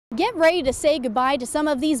Get ready to say goodbye to some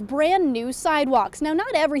of these brand new sidewalks. Now,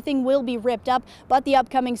 not everything will be ripped up, but the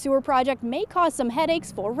upcoming sewer project may cause some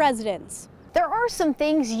headaches for residents. There are some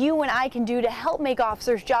things you and I can do to help make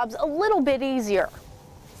officers' jobs a little bit easier.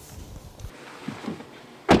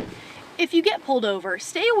 If you get pulled over,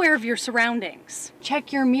 stay aware of your surroundings.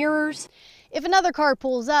 Check your mirrors. If another car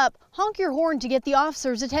pulls up, honk your horn to get the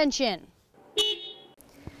officer's attention.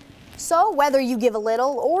 So whether you give a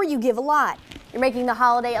little or you give a lot, you're making the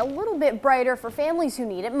holiday a little bit brighter for families who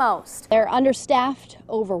need it most. They're understaffed,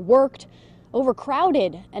 overworked,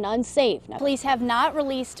 overcrowded, and unsafe. Now, police have not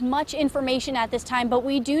released much information at this time, but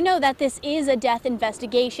we do know that this is a death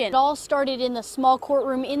investigation. It all started in the small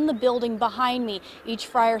courtroom in the building behind me. Each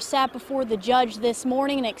friar sat before the judge this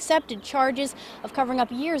morning and accepted charges of covering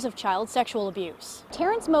up years of child sexual abuse.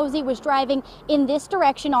 Terrence Mosey was driving in this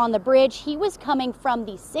direction on the bridge. He was coming from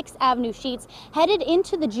the 6th Avenue Sheets, headed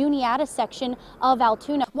into the Juniata section of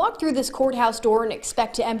Altoona. Walk through this courthouse door and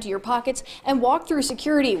expect to empty your pockets and walk through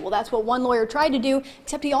security. Well, that's what one lawyer tried to do,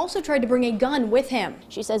 except he also tried to bring a gun with him.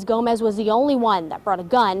 She says Gomez was the only one that brought a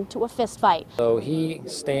gun to a fist fight. So he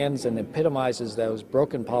stands and epitomizes those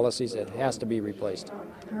broken policies that has to be replaced.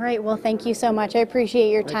 All right, well, thank you so much. I appreciate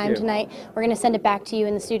your time tonight. We're going to send it back to you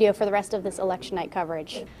in the studio for the rest of this election night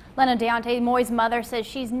coverage. Lena Deontay Moy's mother says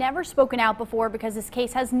she's never spoken out before because this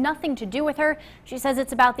case has nothing to do with her. She says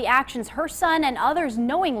it's about the actions her son and others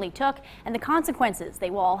knowingly took and the consequences they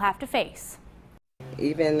will all have to face.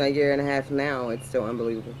 Even a year and a half now, it's still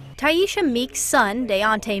unbelievable. Taisha Meek's son,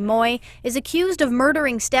 Deontay Moy, is accused of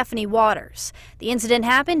murdering Stephanie Waters. The incident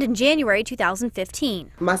happened in January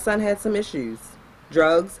 2015. My son had some issues,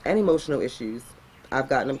 drugs and emotional issues. I've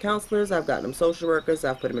gotten him counselors, I've gotten him social workers,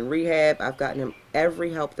 I've put him in rehab, I've gotten him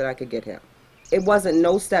every help that I could get him. It wasn't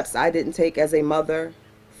no steps I didn't take as a mother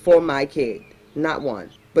for my kid, not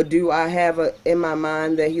one. But do I have in my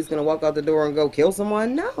mind that he's going to walk out the door and go kill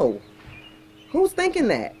someone? No. Who's thinking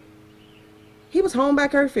that? He was home by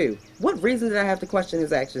curfew. What reason did I have to question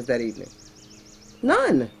his actions that evening?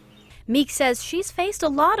 None. Meek says she's faced a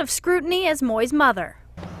lot of scrutiny as Moy's mother.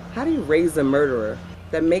 How do you raise a murderer?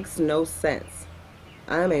 That makes no sense.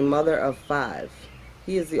 I am a mother of 5.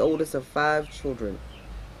 He is the oldest of 5 children.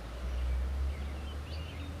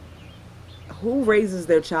 Who raises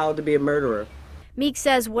their child to be a murderer? Meek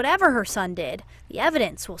says whatever her son did, the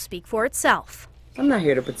evidence will speak for itself. I'm not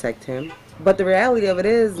here to protect him. But the reality of it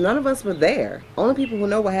is, none of us were there. Only people who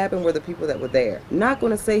know what happened were the people that were there. Not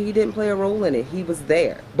going to say he didn't play a role in it. He was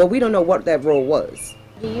there. But we don't know what that role was.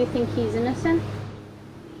 Do you think he's innocent?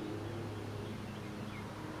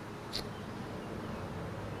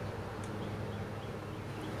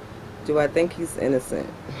 Do I think he's innocent?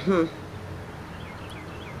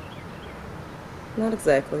 Not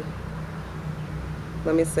exactly.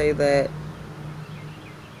 Let me say that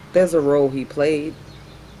there's a role he played.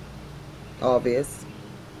 Obvious.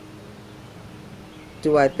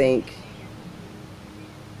 Do I think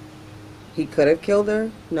he could have killed her?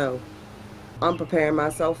 No. I'm preparing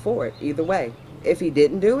myself for it either way. If he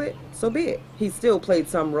didn't do it, so be it. He still played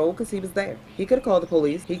some role because he was there. He could have called the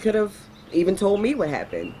police. He could have even told me what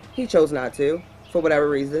happened. He chose not to, for whatever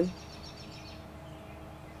reason.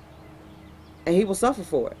 And he will suffer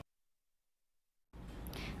for it.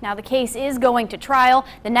 Now the case is going to trial.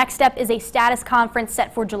 The next step is a status conference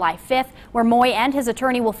set for July 5th, where Moy and his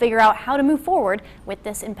attorney will figure out how to move forward with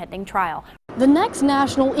this impending trial. The next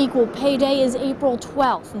National Equal Pay Day is April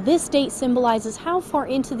 12th. This date symbolizes how far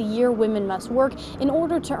into the year women must work in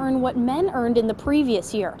order to earn what men earned in the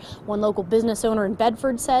previous year. One local business owner in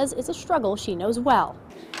Bedford says it's a struggle she knows well.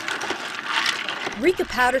 Rika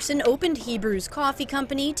Patterson opened Hebrew's Coffee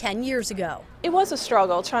Company 10 years ago. It was a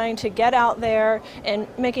struggle trying to get out there and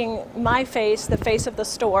making my face the face of the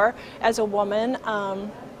store as a woman.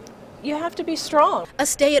 You have to be strong. A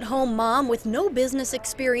stay-at-home mom with no business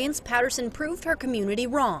experience, Patterson proved her community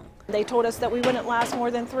wrong. They told us that we wouldn't last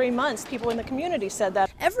more than 3 months. People in the community said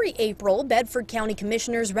that. Every April, Bedford County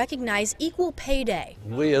Commissioners recognize Equal Pay Day.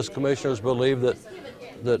 We as commissioners believe that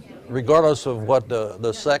regardless of what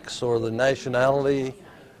the sex or the nationality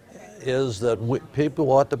is, that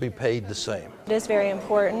people ought to be paid the same. It is very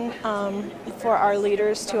important for our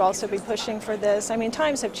leaders to also be pushing for this. I mean,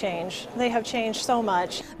 times have changed. They have changed so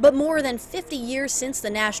much. But more than 50 years since the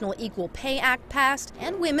National Equal Pay Act passed,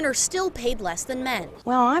 and women are still paid less than men.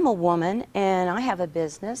 Well, I'm a woman and I have a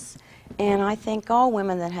business, and I think all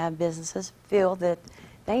women that have businesses feel that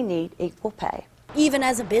they need equal pay. Even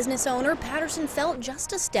as a business owner, Patterson felt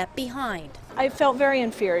just a step behind. I felt very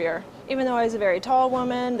inferior Even though I was a very tall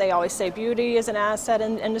woman, they always say beauty is an asset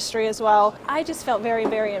in the industry as well. I just felt very,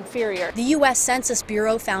 very inferior. The U.S. Census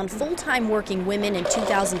Bureau found full-time working women in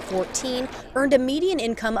 2014 earned a median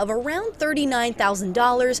income of around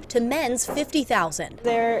 $39,000 to men's $50,000.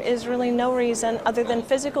 There is really no reason other than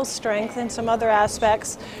physical strength and some other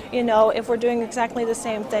aspects, you know, if we're doing exactly the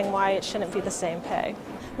same thing, why it shouldn't be the same pay.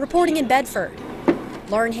 Reporting in Bedford,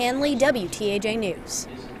 Lauren Handley, WTAJ News.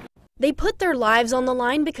 They put their lives on the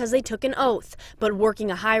line because they took an oath, but working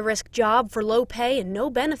a high-risk job for low pay and no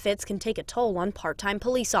benefits can take a toll on part-time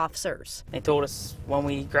police officers. They told us when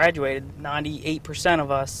we graduated, 98% of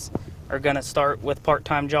us are going to start with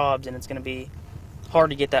part-time jobs, and it's going to be hard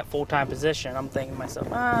to get that full-time position. I'm thinking to myself,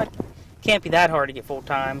 can't be that hard to get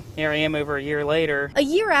full-time. Here I am over a year later. A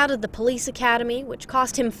year out of the police academy, which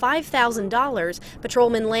cost him $5,000,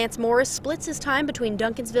 Patrolman Lance Morris splits his time between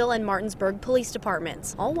Duncansville and Martinsburg police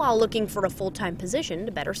departments, all while looking for a full-time position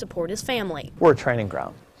to better support his family. We're a training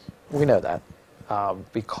ground. We know that.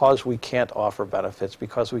 Because we can't offer benefits,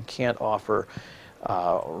 because we can't offer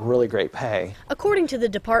really great pay. According to the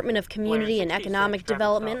Department of Community and Economic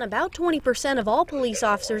Development, about 20% of all police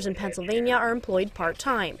officers in Pennsylvania are employed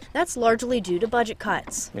part-time. That's largely due to budget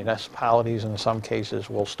cuts. Municipalities in some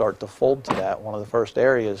cases will start to fold to that. One of the first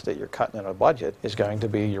areas that you're cutting in a budget is going to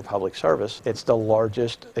be your public service. It's the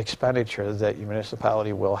largest expenditure that your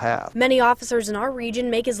municipality will have. Many officers in our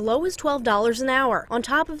region make as low as $12 an hour. On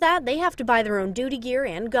top of that, they have to buy their own duty gear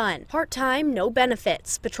and gun. Part-time, no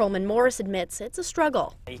benefits. Patrolman Morris admits it's a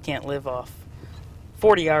struggle. You can't live off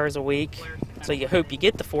 40 hours a week, so you hope you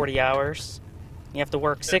get the 40 hours. You have to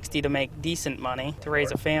work 60 to make decent money to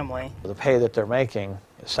raise a family. The pay that they're making,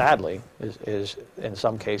 sadly, is in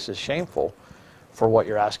some cases shameful for what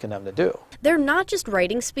you're asking them to do. They're not just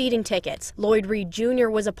writing speeding tickets. Lloyd Reed Jr.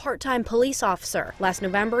 was a part-time police officer. Last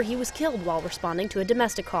November, he was killed while responding to a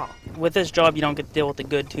domestic call. With this job, you don't get to deal with the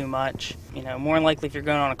good too much. You know, more than likely if you're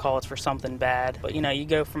going on a call, it's for something bad. But, you know, you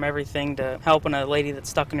go from everything to helping a lady that's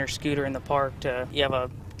stuck in her scooter in the park to you have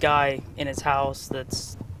a guy in his house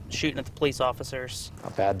that's shooting at the police officers.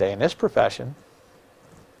 A bad day in this profession,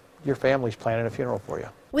 your family's planning a funeral for you.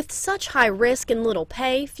 With such high risk and little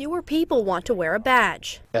pay, fewer people want to wear a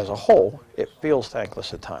badge. As a whole, it feels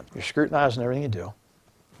thankless at times. You're scrutinized in everything you do.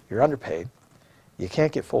 You're underpaid. You can't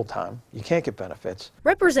get full-time. You can't get benefits.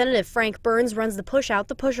 Representative Frank Burns runs the Push Out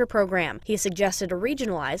the Pusher program. He suggested a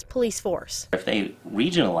regionalized police force. If they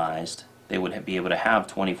regionalized, they would be able to have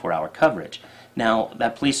 24-hour coverage. Now,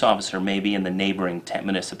 that police officer may be in the neighboring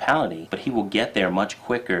municipality, but he will get there much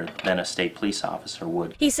quicker than a state police officer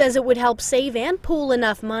would. He says it would help save and pool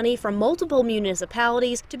enough money from multiple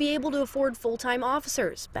municipalities to be able to afford full-time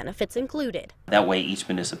officers, benefits included. That way each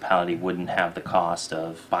municipality wouldn't have the cost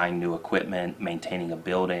of buying new equipment, maintaining a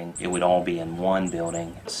building. It would all be in one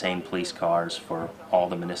building, same police cars for all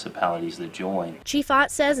the municipalities that join. Chief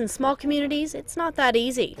Ott says in small communities, it's not that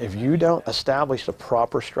easy. If you don't establish the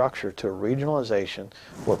proper structure to regionalization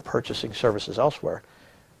or purchasing services elsewhere,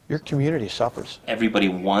 your community suffers. Everybody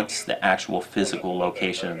wants the actual physical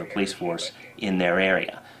location of the police force in their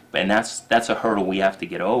area. And that's a hurdle we have to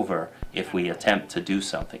get over if we attempt to do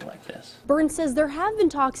something like this. Burns says there have been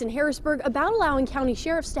talks in Harrisburg about allowing county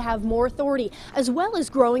sheriffs to have more authority, as well as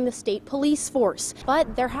growing the state police force.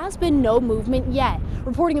 But there has been no movement yet.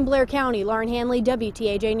 Reporting in Blair County, Lauren Handley,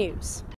 WTAJ News.